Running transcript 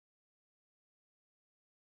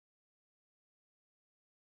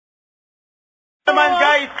Come on,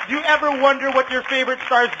 guys, do you ever wonder what your favorite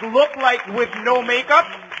stars look like with no makeup?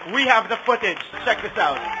 We have the footage. Check this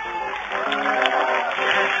out.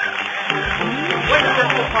 What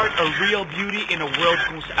sets apart a real beauty in a world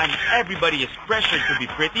kung saan everybody is pressured to be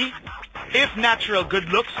pretty? If natural good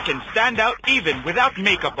looks can stand out even without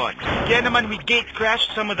makeup on. Kaya naman we gate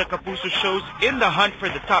crashed some of the Kapuso shows in the hunt for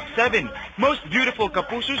the top 7 most beautiful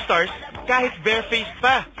Kapuso stars kahit barefaced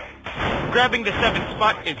pa. Grabbing the 7th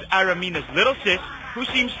spot is Aramina's little sis, who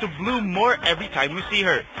seems to bloom more every time we see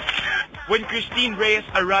her. When Christine Reyes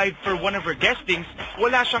arrived for one of her guestings,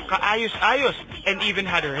 wala siyang kaayos-ayos and even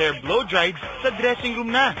had her hair blow-dried sa dressing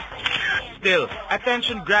room na. Still,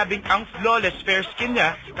 attention-grabbing ang flawless fair skin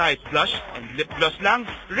niya, kahit blush and lip gloss lang,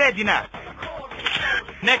 ready na.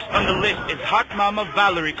 Next on the list is hot mama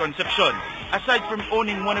Valerie Concepcion. Aside from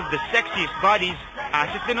owning one of the sexiest bodies,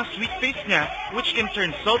 asset din ang sweet face niya, which can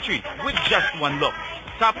turn sultry with just one look.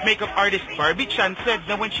 Top makeup artist Barbie Chan said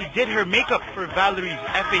that when she did her makeup for Valerie's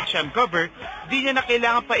FHM cover, di niya na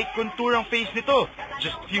kailangan pa i-contour ang face nito.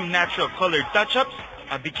 Just few natural colored touch-ups,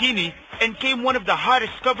 a bikini, and came one of the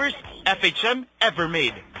hottest covers FHM ever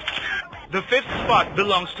made. The 5th spot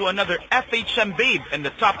belongs to another FHM babe and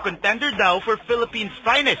the top contender daw for Philippines'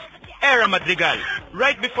 finest, Era Madrigal.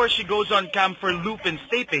 Right before she goes on cam for Lupin's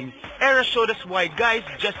taping, Era showed us why guys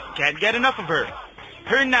just can't get enough of her.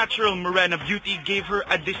 Her natural morena beauty gave her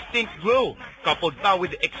a distinct glow, coupled pa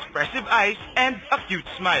with expressive eyes and a cute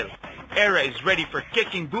smile. Era is ready for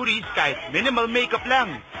kicking booties kahit minimal makeup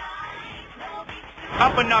lang.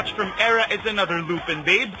 Up a notch from Era is another Lupin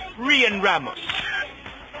babe, Rian Ramos.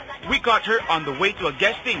 We caught her on the way to a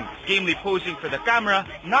guesting, gamely posing for the camera,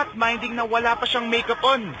 not minding na wala pa siyang makeup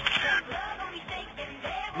on.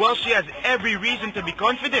 While she has every reason to be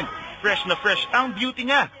confident, fresh na fresh ang beauty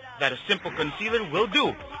niya, that a simple concealer will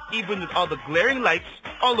do, even with all the glaring lights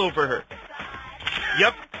all over her.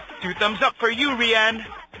 Yup, 2 thumbs up for you, Rian.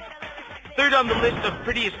 Third on the list of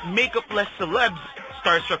prettiest makeup-less celebs,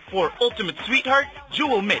 Starstruck 4 Ultimate Sweetheart,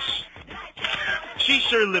 Jewel Mish. She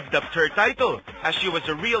sure lived up to her title, as she was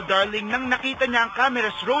a real darling nang nakita niya ang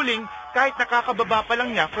cameras rolling kahit nakakababa pa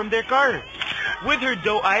lang niya from their car. With her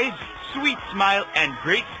doe eyes, sweet smile, and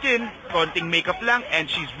great skin, konting makeup lang and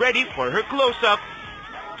she's ready for her close-up.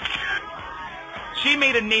 She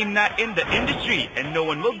made a name na in the industry, and no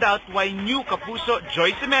one will doubt why new Kapuso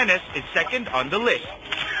Joy Jimenez is second on the list.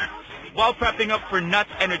 While prepping up for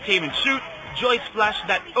Nuts Entertainment shoot, Joyce flashed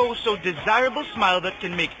that oh-so-desirable smile that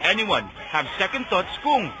can make anyone have second thoughts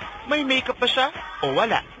kung may makeup pa siya o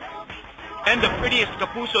wala. And the prettiest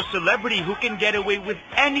Kapuso celebrity who can get away with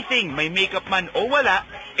anything may makeup man o wala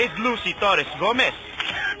is Lucy Torres Gomez.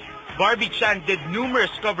 Barbie Chan did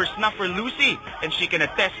numerous covers na for Lucy, and she can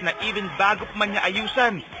attest na even bago pa man niya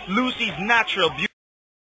ayusan, Lucy's natural beauty